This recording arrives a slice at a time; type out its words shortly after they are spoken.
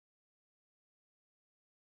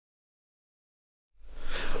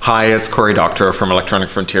Hi, it's Cory Doctorow from Electronic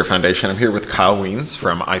Frontier Foundation. I'm here with Kyle Wiens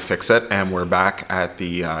from iFixit, and we're back at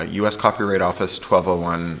the U.S. Copyright Office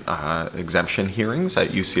 1201 exemption hearings at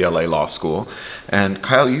UCLA Law School. And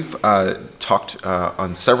Kyle, you've talked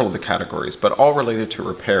on several of the categories, but all related to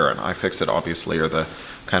repair, and iFixit obviously are the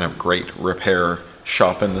kind of great repair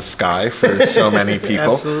shop in the sky for so many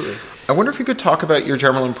people. Absolutely. I wonder if you could talk about your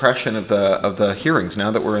general impression of the hearings now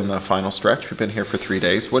that we're in the final stretch. We've been here for 3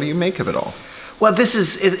 days. What do you make of it all? Well,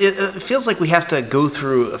 it feels like we have to go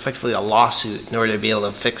through effectively a lawsuit in order to be able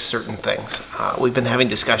to fix certain things. We've been having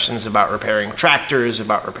discussions about repairing tractors,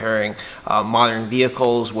 about repairing modern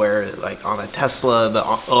vehicles where, like on a Tesla, the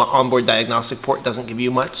onboard diagnostic port doesn't give you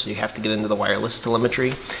much, so you have to get into the wireless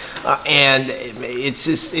telemetry. And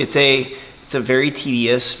it's a very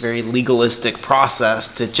tedious, very legalistic process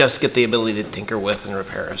to just get the ability to tinker with and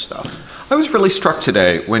repair stuff. I was really struck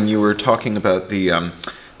today when you were talking about the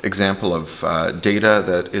example of data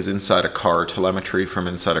that is inside a car, telemetry from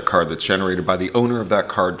inside a car that's generated by the owner of that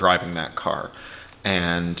car driving that car.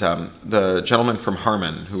 And the gentleman from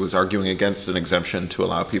Harman who was arguing against an exemption to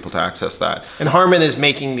allow people to access that. And Harman is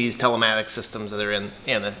making these telematic systems that are in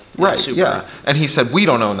the Super. Yeah. And he said, we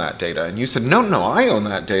don't own that data. And you said, no, I own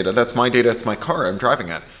that data. That's my data. It's my car. I'm driving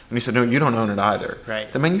it. And he said, no, you don't own it either.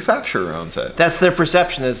 Right. The manufacturer owns it. That's their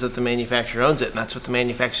perception, is that the manufacturer owns it, and that's what the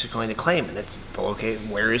manufacturer is going to claim. And it's okay,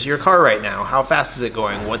 where is your car right now? How fast is it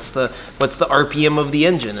going? What's the RPM of the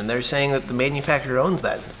engine? And they're saying that the manufacturer owns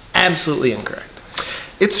that. It's absolutely incorrect.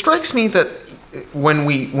 It strikes me that when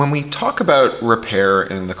we talk about repair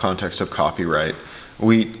in the context of copyright,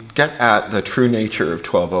 we get at the true nature of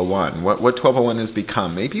 1201, what 1201 has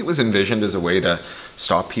become. Maybe it was envisioned as a way to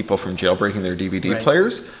stop people from jailbreaking their DVD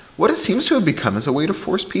players. What it seems to have become is a way to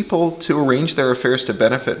force people to arrange their affairs to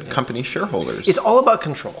benefit company shareholders. It's all about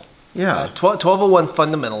control. Yeah. 1201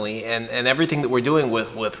 fundamentally, and everything that we're doing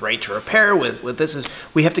with right to repair, with this, is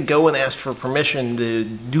we have to go and ask for permission to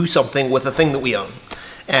do something with a thing that we own.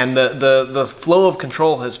 And the flow of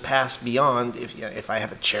control has passed beyond, if I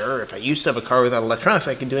have a chair, or if I used to have a car without electronics,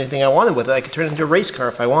 I could do anything I wanted with it. I could turn it into a race car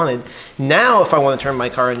if I wanted. Now, if I want to turn my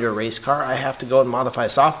car into a race car, I have to go and modify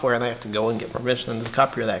software, and I have to go and get permission under the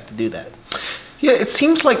Copyright Act to do that. Yeah, it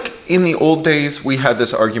seems like in the old days we had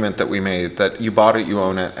this argument that we made that you bought it, you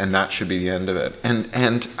own it, and that should be the end of it.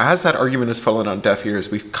 And as that argument has fallen on deaf ears,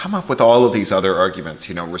 we've come up with all of these other arguments.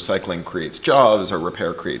 You know, recycling creates jobs, or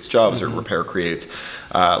repair creates jobs, or repair creates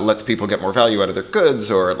lets people get more value out of their goods,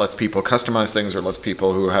 or it lets people customize things, or lets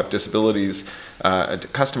people who have disabilities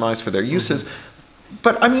customize for their uses.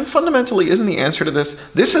 But I mean, fundamentally, isn't the answer to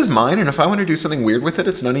this is mine, and if I want to do something weird with it,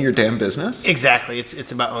 it's none of your damn business? Exactly.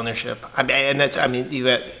 It's about ownership. You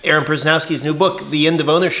got Aaron Persnowski's new book, The End of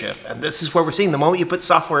Ownership, and this is where we're seeing the moment you put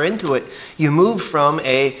software into it, you move from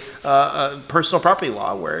a personal property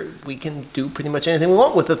law where we can do pretty much anything we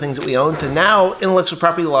want with the things that we own, to now intellectual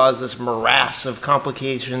property law is this morass of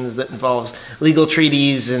complications that involves legal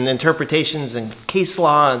treaties and interpretations and case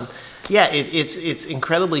law, and yeah, it's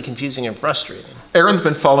incredibly confusing and frustrating. Aaron's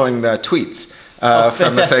been following the tweets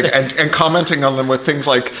from the thing and commenting on them with things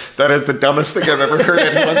like, that is the dumbest thing I've ever heard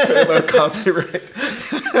anyone say about copyright.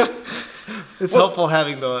 It's helpful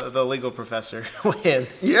having the legal professor win.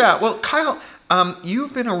 Yeah, well, Kyle,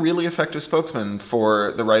 you've been a really effective spokesman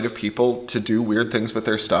for the right of people to do weird things with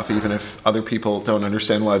their stuff, even if other people don't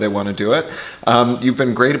understand why they want to do it. You've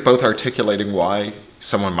been great at both articulating why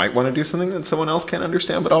someone might want to do something that someone else can't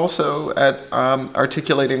understand, but also at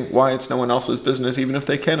articulating why it's no one else's business, even if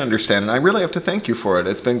they can understand. And I really have to thank you for it.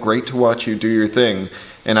 It's been great to watch you do your thing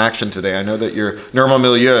in action today. I know that your normal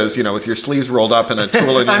milieu is, you know, with your sleeves rolled up and a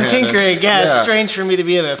tool in your hand. I'm tinkering. It's strange for me to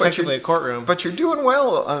be in effectively a courtroom. But you're doing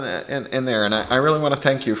well in there, and I really want to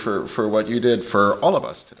thank you for what you did for all of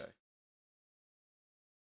us today.